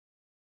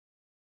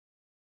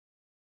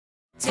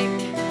Tick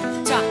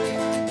tock,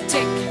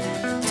 tick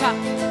tock,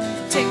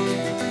 tick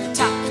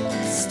tock,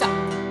 stop.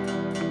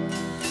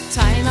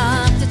 Time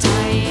after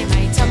time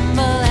I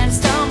tumble and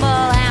stumble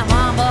and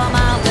wobble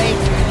my way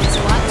through this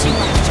watching.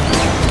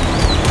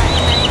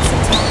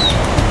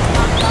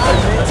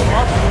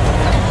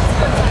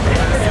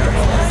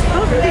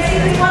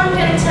 I'm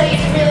going to tell you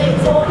it's really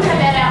important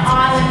about our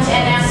island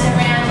and our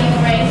surrounding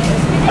reef.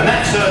 And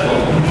that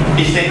circle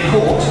is then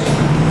caught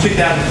 2,000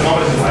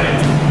 kilometres away,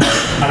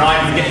 and I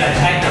can get that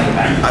tag number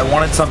back. I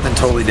wanted something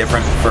totally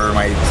different for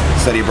my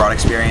study abroad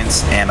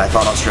experience, and I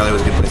thought Australia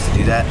was a good place to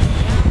do that.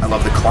 I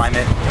love the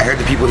climate. I heard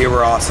the people here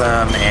were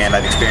awesome, and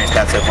I've experienced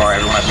that so far.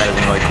 Everyone I've met has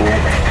been really cool.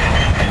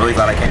 I'm really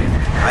glad I came.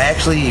 I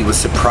actually was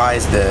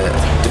surprised the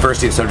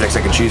diversity of subjects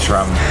I could choose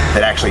from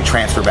that actually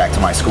transfer back to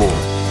my school.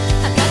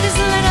 I got this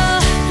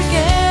little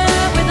girl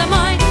with a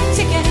mind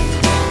ticket.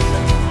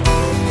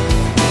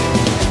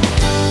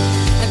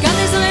 I got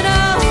this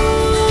little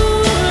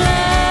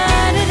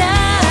la-da-da-da.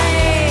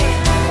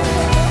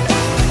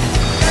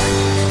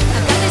 I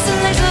got this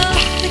little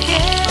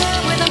girl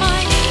with a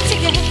mind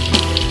ticket.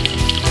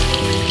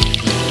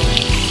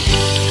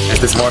 As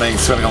this morning,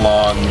 swimming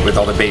along with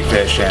all the bait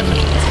fish, and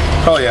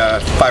probably a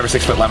 5 or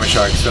 6 foot lemon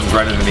shark swims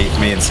right underneath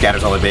me and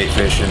scatters all the bait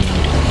fish and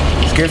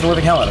scares the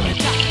living hell out of me.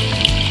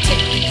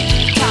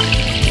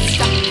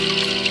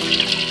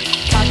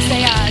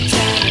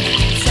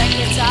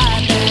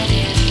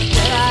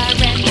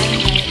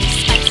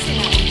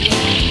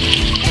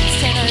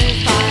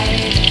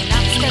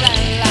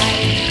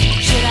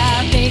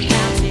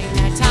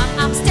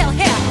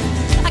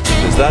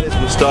 That is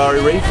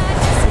Mastari Reef,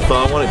 the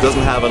far one. It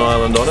doesn't have an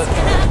island on it.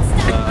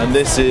 And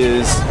this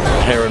is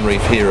Heron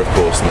Reef here, of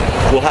course.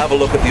 We'll have a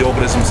look at the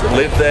organisms that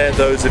live there.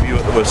 Those of you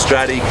at the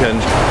Westrati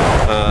can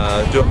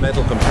do a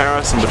mental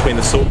comparison between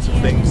the sorts of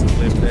things that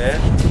live there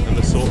and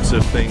the sorts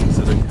of things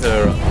that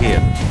occur up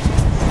here.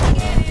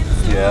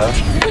 Yeah,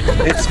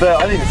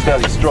 I think it's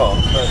fairly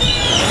strong.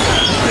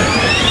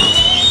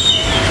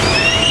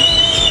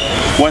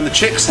 When the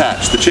chicks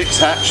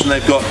hatch and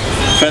they've got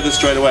feathers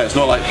straight away. It's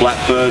not like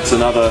blackbirds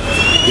and other,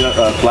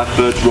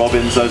 blackbirds,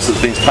 robins, those sort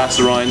of things,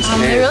 passerines.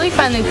 I really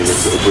find it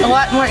a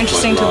lot more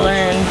interesting to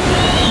learn.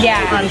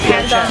 Yeah, on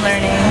hands-on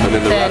learning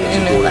than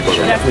in a lecture.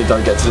 You definitely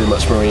don't get to do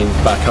much marine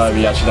back home.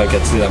 You actually don't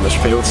get to do that much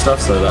field stuff,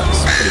 so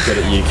that's pretty good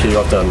at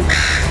UQ. I've done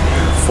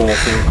 4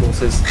 field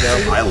courses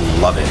now. I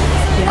love it.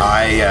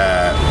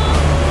 Yeah.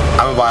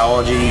 I'm a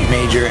biology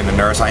major and a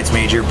neuroscience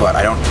major, but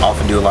I don't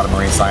often do a lot of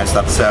marine science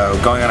stuff, so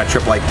going on a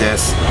trip like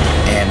this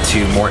and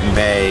to Moreton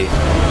Bay,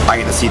 I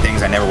get to see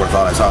things I never would have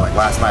thought I saw. Like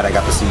last night I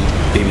got to see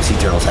baby sea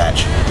turtles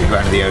hatch. You go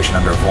into the ocean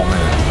under a full moon.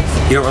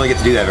 You don't really get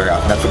to do that very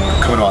often. That's what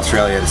coming to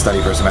Australia to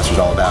study for a semester is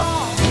all about.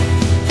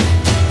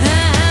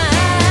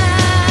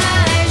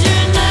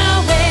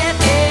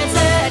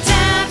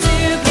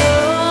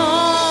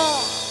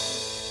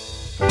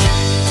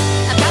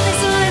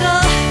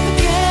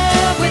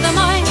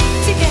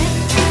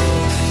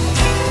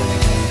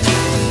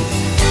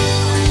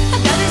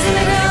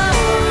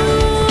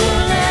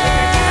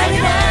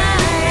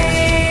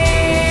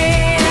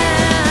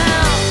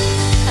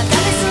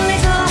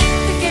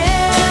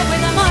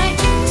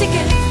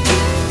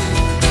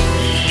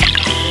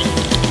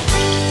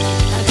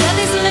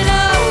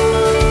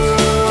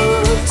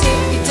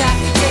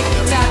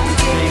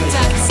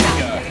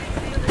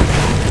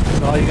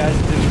 All you guys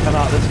didn't come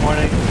out this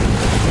morning.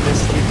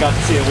 We've got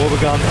to see a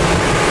wobbegum.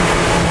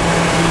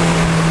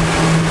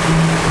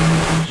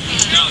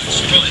 No,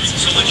 it's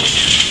so much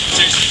easier.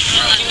 Seriously.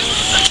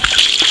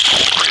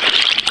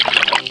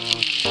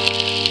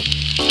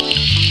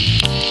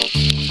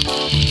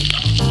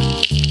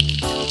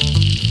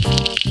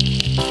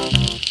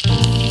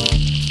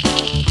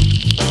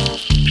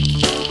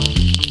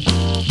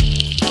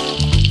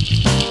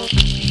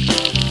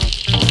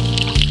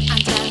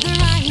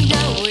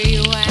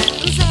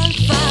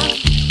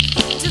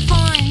 To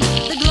find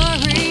the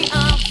glory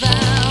of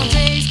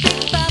Valdez.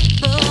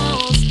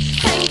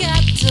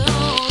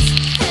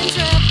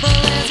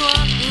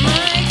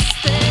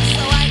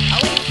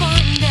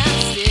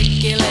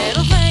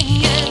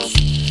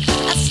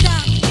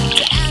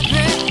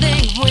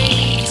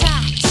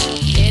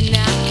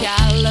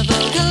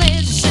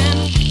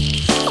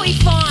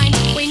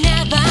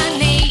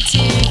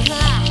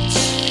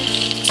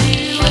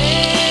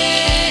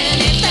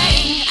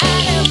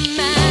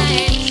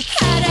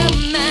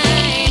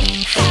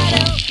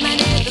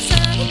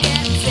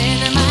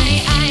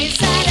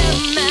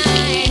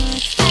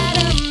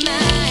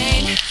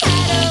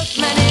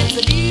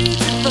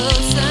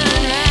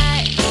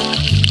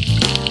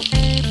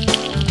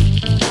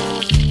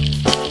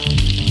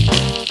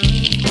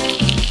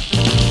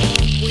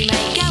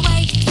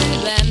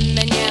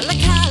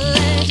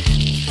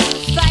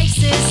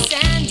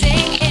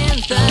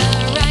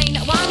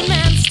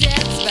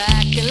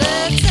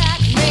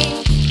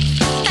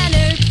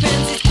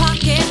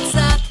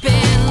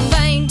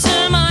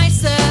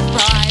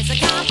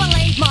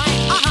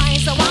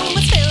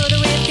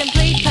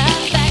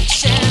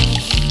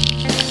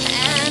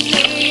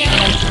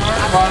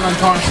 So,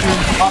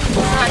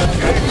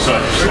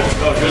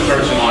 good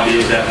personal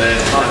ideas out there.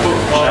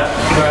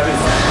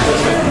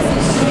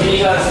 You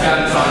guys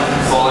got time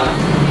fun.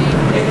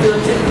 If you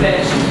look at the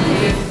fish.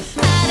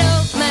 I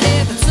don't mind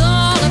if it's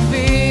all a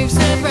big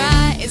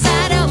surprise.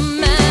 I don't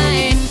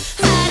mind.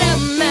 I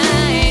don't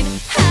mind.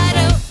 I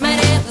don't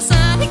mind if the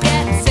sun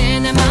gets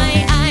into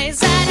my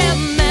eyes. I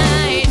don't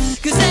mind.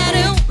 'Cause I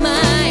don't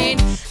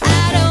mind.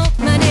 I don't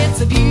mind. It's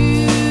a beautiful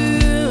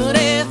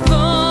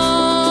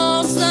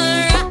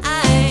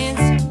sunrise.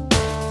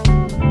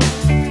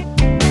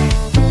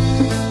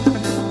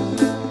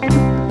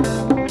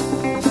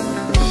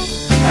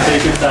 So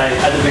you could say,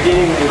 at the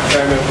beginning of the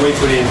experiment, we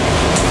put in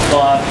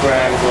 5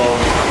 grams of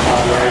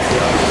marine.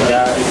 So